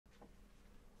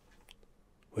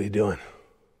What are you doing?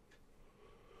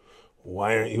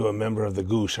 Why aren't you a member of the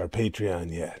Goosh, our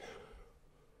Patreon, yet?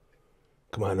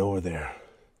 Come on over there.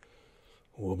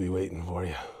 We'll be waiting for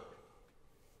you.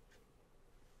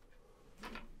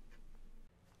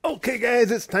 Okay,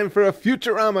 guys, it's time for a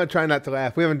Futurama. Try not to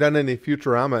laugh. We haven't done any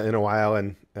Futurama in a while,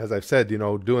 and as I've said, you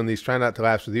know, doing these Try Not to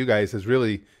Laughs with you guys has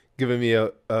really given me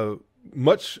a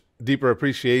much deeper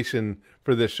appreciation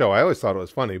for this show. I always thought it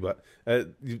was funny, but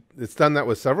it's done that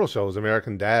with several shows,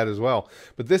 American Dad as well.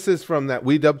 But this is from that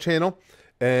WeDub channel,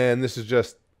 and this is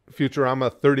just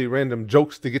Futurama 30 random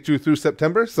jokes to get you through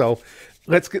September. So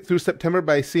let's get through September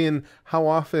by seeing how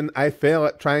often I fail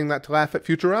at trying not to laugh at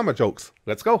Futurama jokes.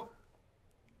 Let's go.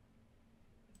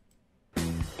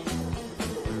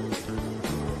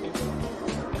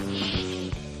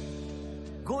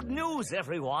 Good news,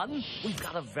 everyone. We've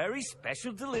got a very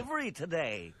special delivery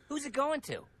today. Who's it going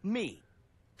to? Me.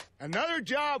 Another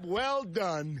job well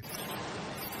done.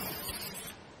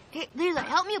 Hey, Lila,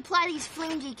 help me apply these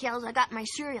flame decals I got in my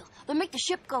cereal. They'll make the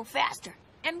ship go faster.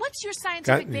 And what's your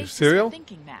scientific Got your basis cereal? for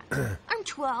thinking that? I'm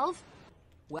 12.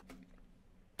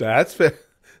 That's fair.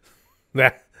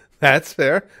 That's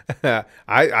fair.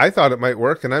 I thought it might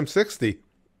work, and I'm 60.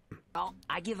 Well,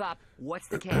 I give up. What's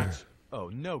the catch? Oh,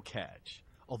 no catch.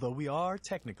 Although we are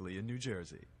technically in New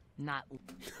Jersey. Not.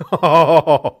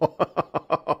 Oh.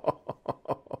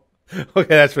 Okay,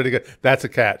 that's pretty good. That's a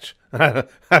catch. I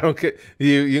don't get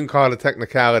you. You can call it a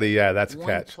technicality. Yeah, that's a one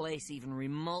catch. place even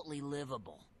remotely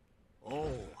livable.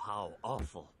 Oh, how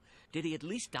awful. Did he at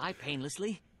least die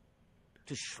painlessly?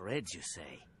 To shreds, you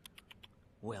say?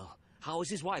 Well, how is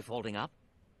his wife holding up?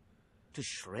 To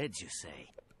shreds, you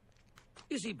say?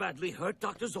 Is he badly hurt,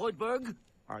 Dr. Zoidberg?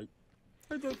 I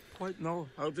don't quite know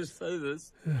how to say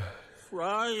this.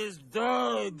 Fry is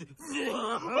dead.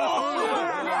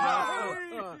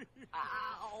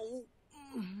 Ow.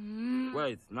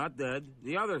 Wait, not dead.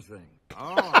 The other thing.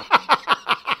 Oh.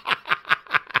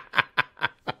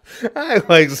 I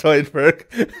like Zoidberg.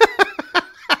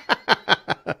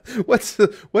 What's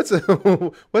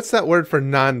that word for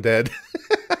non-dead?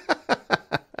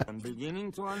 I'm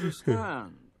beginning to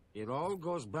understand. It all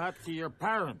goes back to your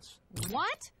parents.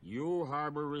 What? You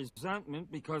harbor resentment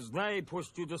because they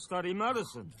pushed you to study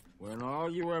medicine, when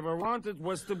all you ever wanted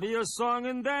was to be a song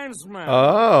and dance man.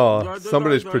 Oh,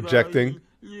 somebody's projecting.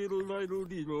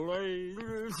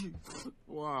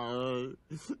 Why?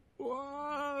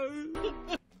 Why?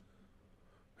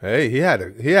 Hey, he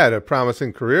had a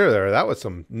promising career there. That was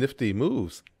some nifty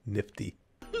moves. Nifty.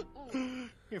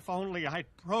 If only I'd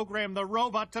programmed the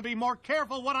robot to be more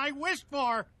careful what I wished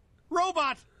for.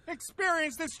 Robot,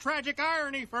 experience this tragic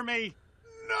irony for me.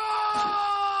 No!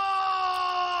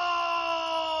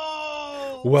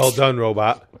 Well done,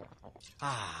 robot.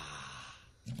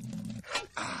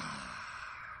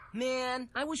 Man,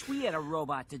 I wish we had a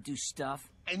robot to do stuff.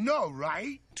 I know,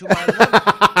 right? To my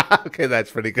love. Okay,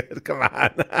 that's pretty good. Come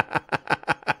on.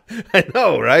 I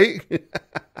know, right?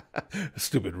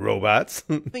 Stupid robots.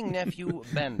 Nephew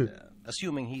Bender.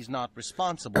 Assuming he's not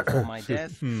responsible for my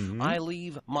death, I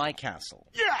leave my castle.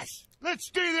 Yes! Let's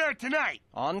stay there tonight.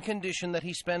 On condition that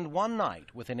he spend one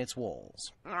night within its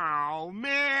walls. Oh,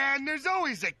 man, there's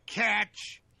always a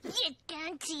catch.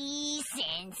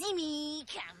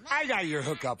 I got your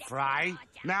hookup, Fry.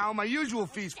 Now, my usual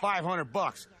fee's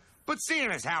 $500, but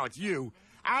seeing as how it's you,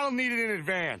 I'll need it in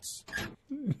advance.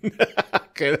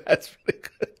 Okay, that's pretty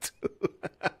good, too.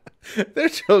 Their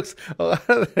jokes, a lot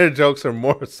of their jokes are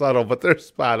more subtle, but they're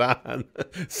spot on,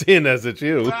 seeing as it's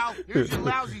you. Well, here's your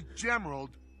lousy gemerald.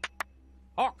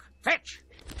 Hawk, fetch!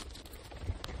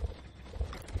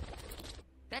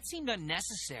 That seemed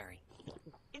unnecessary.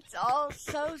 It's all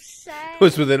so sad. It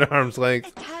was within arm's length.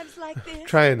 At times like this,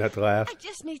 Trying not to laugh. I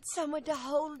just need someone to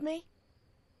hold me.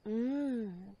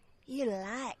 You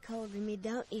like holding me,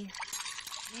 don't you?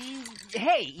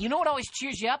 Hey, you know what always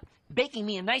cheers you up? Baking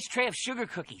me a nice tray of sugar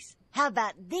cookies. How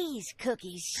about these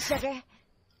cookies, sugar?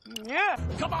 Yeah,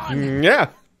 come on! Yeah.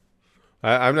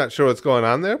 I'm not sure what's going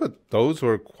on there, but those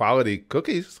were quality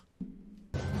cookies.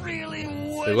 Really?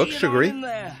 They look sugary. In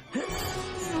there?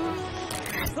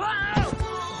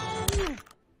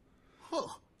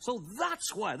 So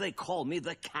that's why they call me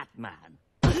the Cat Man.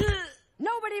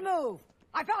 Nobody move!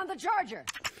 I found the charger.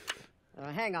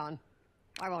 Hang on.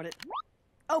 I want it.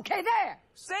 Okay, there!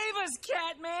 Save us,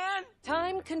 Cat Man!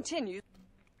 Time continues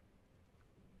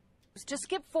to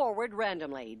skip forward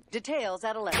randomly. Details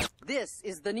at 11. This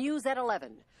is the news at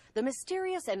 11. The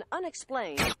mysterious and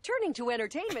unexplained. Turning to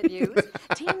entertainment news,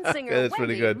 teen singer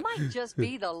Wendy might just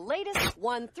be the latest.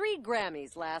 Won 3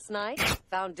 Grammys last night.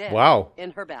 Found dead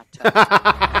in her bathtub.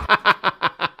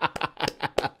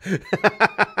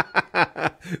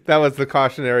 That was the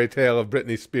cautionary tale of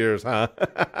Britney Spears, huh?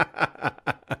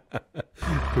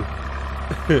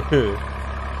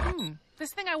 This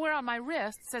thing I wear on my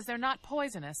wrist says they're not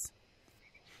poisonous.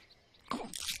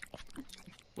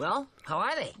 Well, how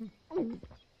are they?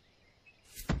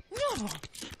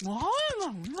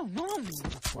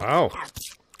 Wow.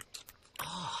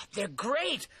 Oh, they're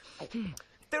great.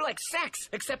 They're like sex,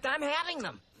 except I'm having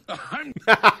them.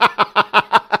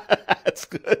 That's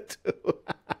good, too.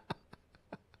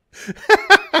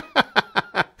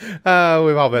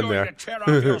 We've all been there. Going to tear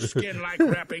off your skin like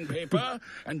wrapping paper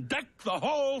and deck the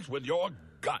halls with your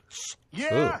guts.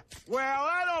 Yeah? Well,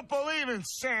 I don't believe in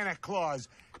Santa Claus.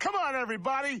 Come on,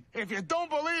 everybody. If you don't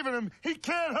believe in him, he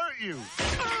can't hurt you.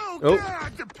 Oh,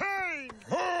 God, the pain!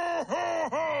 Ho, ho,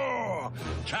 ho!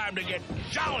 Time to get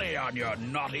jolly on your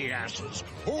naughty asses.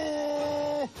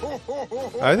 Ho, ho, ho, ho,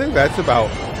 ho. I think that's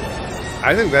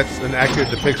an accurate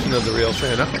depiction of the real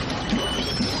Santa.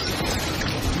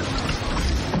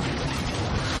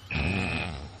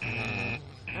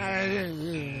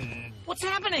 What's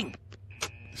happening?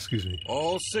 Excuse me.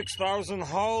 All 6,000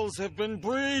 hulls have been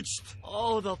breached.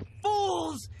 Oh, the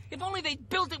fools! If only they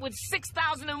built it with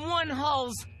 6,001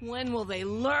 hulls. When will they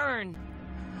learn?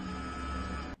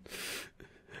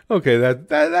 Okay,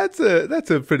 that's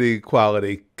a pretty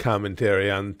quality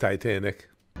commentary on Titanic.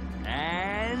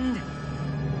 And...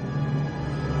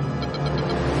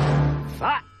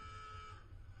 Fire!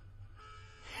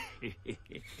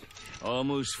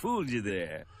 Almost fooled you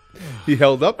there. He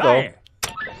held up, though. Fire!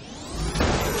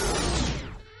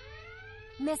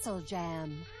 Missile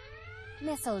jam.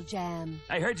 Missile jam.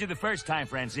 I heard you the first time,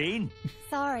 Francine.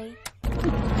 Sorry.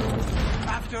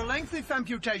 After lengthy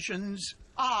computations,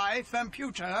 I,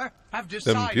 Femputer, have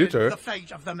decided Femputer? the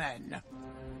fate of the men.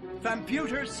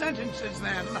 Femputer sentences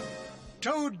them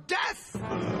to death!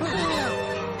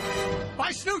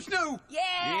 By Snoo Snoo!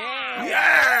 Yeah!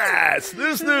 Yes!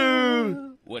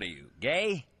 Snoo! What are you,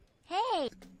 gay? Hey,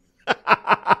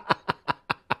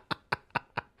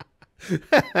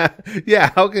 Yeah,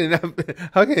 how can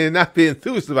you not be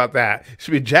enthused about that? You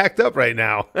should be jacked up right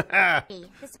now. the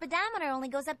speedometer only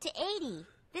goes up to 80.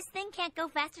 This thing can't go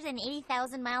faster than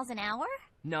 80,000 miles an hour?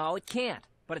 No, it can't.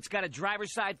 But it's got a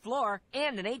driver's side floor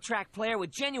and an 8-track player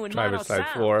with genuine mono Driver's side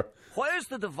sound. floor. Where's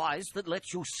the device that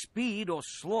lets you speed or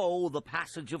slow the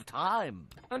passage of time?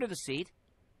 Under the seat.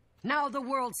 Now the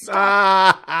world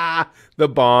stops. The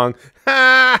bong.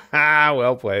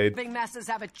 Well played. Living masses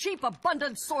have a cheap,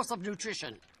 abundant source of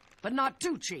nutrition. But not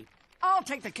too cheap. I'll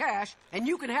take the cash, and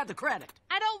you can have the credit.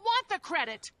 I don't want the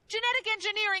credit. Genetic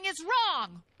engineering is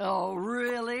wrong. Oh,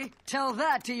 really? Tell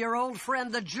that to your old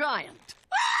friend the giant.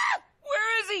 Ah!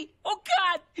 Where is he? Oh,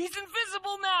 God! He's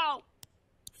invisible now!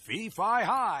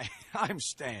 Fee-fi-hi. I'm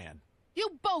Stan.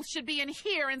 You both should be in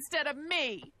here instead of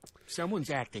me. Someone's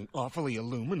acting awfully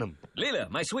aluminum. Leela,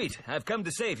 my sweet, I've come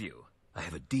to save you. I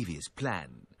have a devious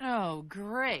plan. Oh,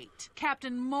 great.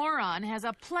 Captain Moron has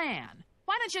a plan.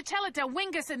 Why don't you tell it to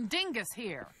Wingus and Dingus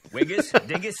here? Wingus,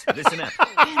 Dingus, listen up.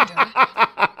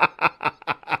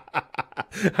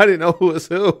 How do you know who was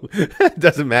who?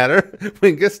 Doesn't matter.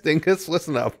 Wingus, Dingus,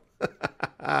 listen up.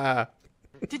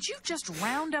 Did you just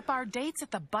round up our dates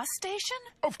at the bus station?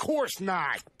 Of course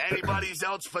not. Anybody's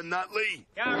else for Nutley?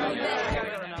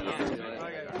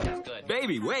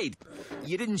 Baby, wait.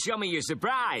 You didn't show me your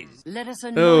surprise. Let us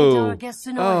anoint our guests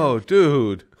in oil. Oh,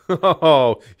 dude.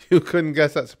 Oh, you couldn't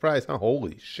guess that surprise, huh?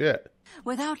 Holy shit.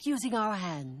 Without using our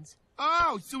hands.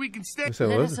 Oh, so we can stay. So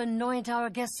Let what us is it? anoint our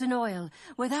guests in oil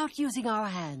without using our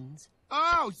hands.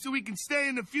 Oh, so we can stay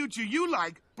in the future you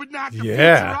like, but not the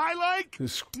Yeah. future I like?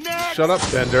 Just Next. shut up,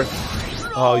 Bender.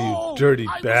 Oh, you dirty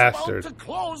I bastard. was about to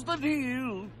close the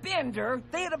deal. Bender,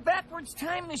 they had a backwards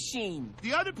time machine.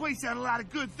 The other place had a lot of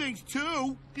good things,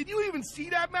 too. Did you even see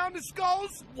that mountain of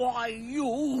skulls? Why,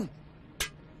 you...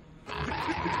 He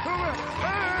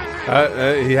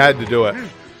had to do it.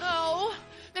 Oh,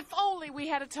 if only we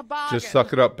had a toboggan. Just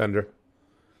suck it up, Bender.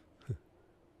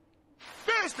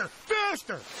 Faster,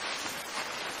 faster!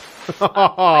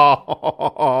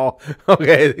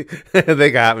 Okay,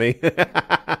 they got me. Wait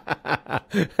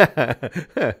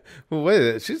a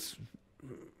minute, she's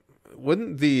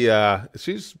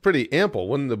pretty ample.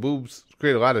 Wouldn't the boobs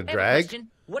create a lot of I have a drag? question.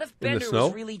 What if in the Bender snow?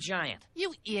 was really giant?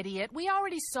 You idiot. We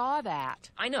already saw that.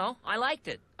 I know. I liked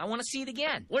it. I want to see it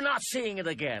again. We're not seeing it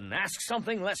again. Ask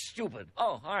something less stupid.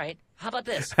 Oh, all right. How about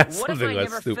this? Ask What if something I less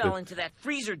never stupid. fell into that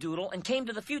freezer doodle and came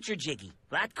to the future, Jiggy?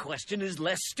 That question is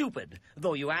less stupid,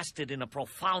 though you asked it in a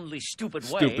profoundly stupid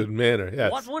way. Stupid manner,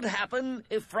 yes. What would happen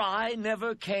if Fry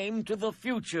never came to the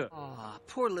future? Oh,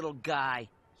 poor little guy.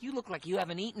 You look like you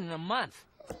haven't eaten in a month.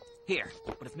 Here,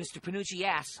 but if Mr. Panucci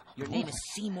asks, your name is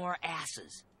Seymour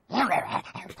Asses.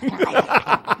 I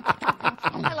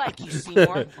like you,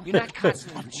 Seymour. You're not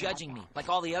constantly judging me like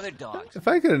all the other dogs. If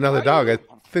I get another dog, I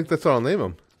think that's what I'll name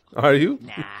him. Are you?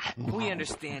 Nah, we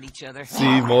understand each other.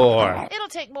 Seymour. It'll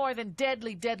take more than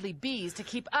deadly, deadly bees to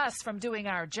keep us from doing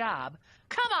our job.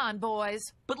 Come on, boys.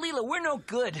 But Leela, we're no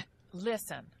good.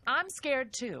 Listen, I'm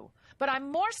scared too, but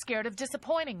I'm more scared of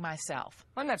disappointing myself.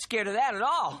 I'm not scared of that at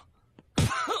all.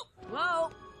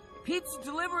 Hello? Pizza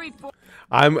delivery for...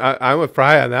 I'm with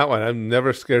Fry on that one. I'm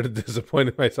never scared of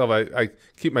disappointing myself. I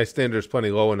keep my standards plenty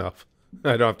low enough.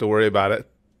 I don't have to worry about it.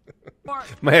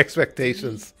 My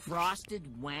expectations.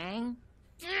 Frosted Wang?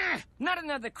 Not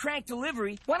another crank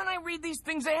delivery. Why don't I read these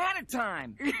things ahead of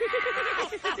time?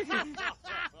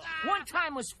 One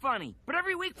time was funny, but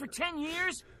every week for 10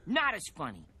 years, not as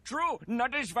funny. True,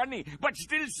 not as funny, but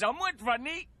still somewhat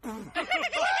funny.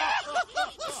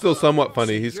 Still somewhat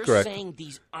funny, he's correct. You're saying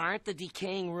these aren't the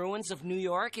decaying ruins of New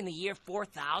York in the year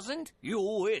 4000? You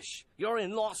wish. You're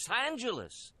in Los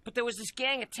Angeles. But there was this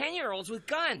gang of 10-year-olds with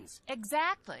guns.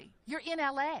 Exactly. You're in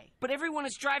L.A. But everyone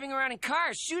is driving around in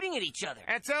cars, shooting at each other.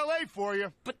 That's L.A. for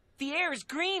you. But the air is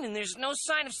green and there's no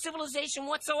sign of civilization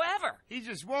whatsoever. He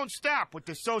just won't stop with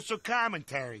the social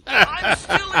commentary. I'm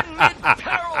still in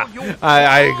mid-peril, you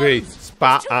I agree.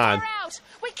 Spot on. Far out.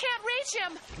 We can't reach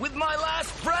him. With my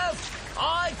last breath,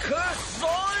 I curse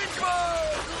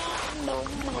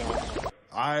Zoidberg!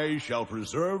 I shall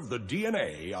preserve the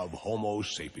DNA of Homo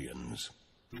sapiens.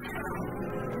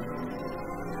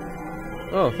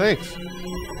 Oh, thanks.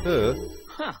 Huh.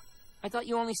 I thought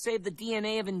you only saved the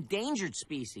DNA of endangered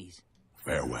species.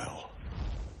 Farewell.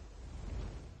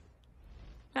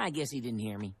 I guess he didn't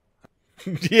hear me.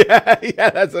 yeah,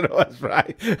 that's what it was,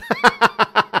 right?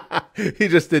 He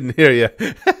just didn't hear you.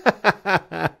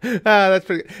 That's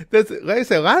pretty. Like I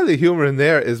said, a lot of the humor in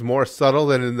there is more subtle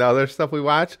than in the other stuff we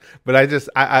watch. But I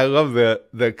love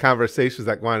the conversations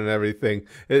that go on and everything.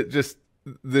 They're just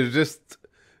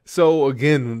so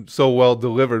well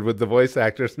delivered with the voice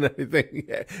actors and everything.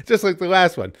 Yeah, just like the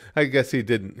last one. I guess he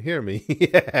didn't hear me.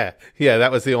 Yeah,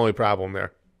 that was the only problem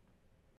there.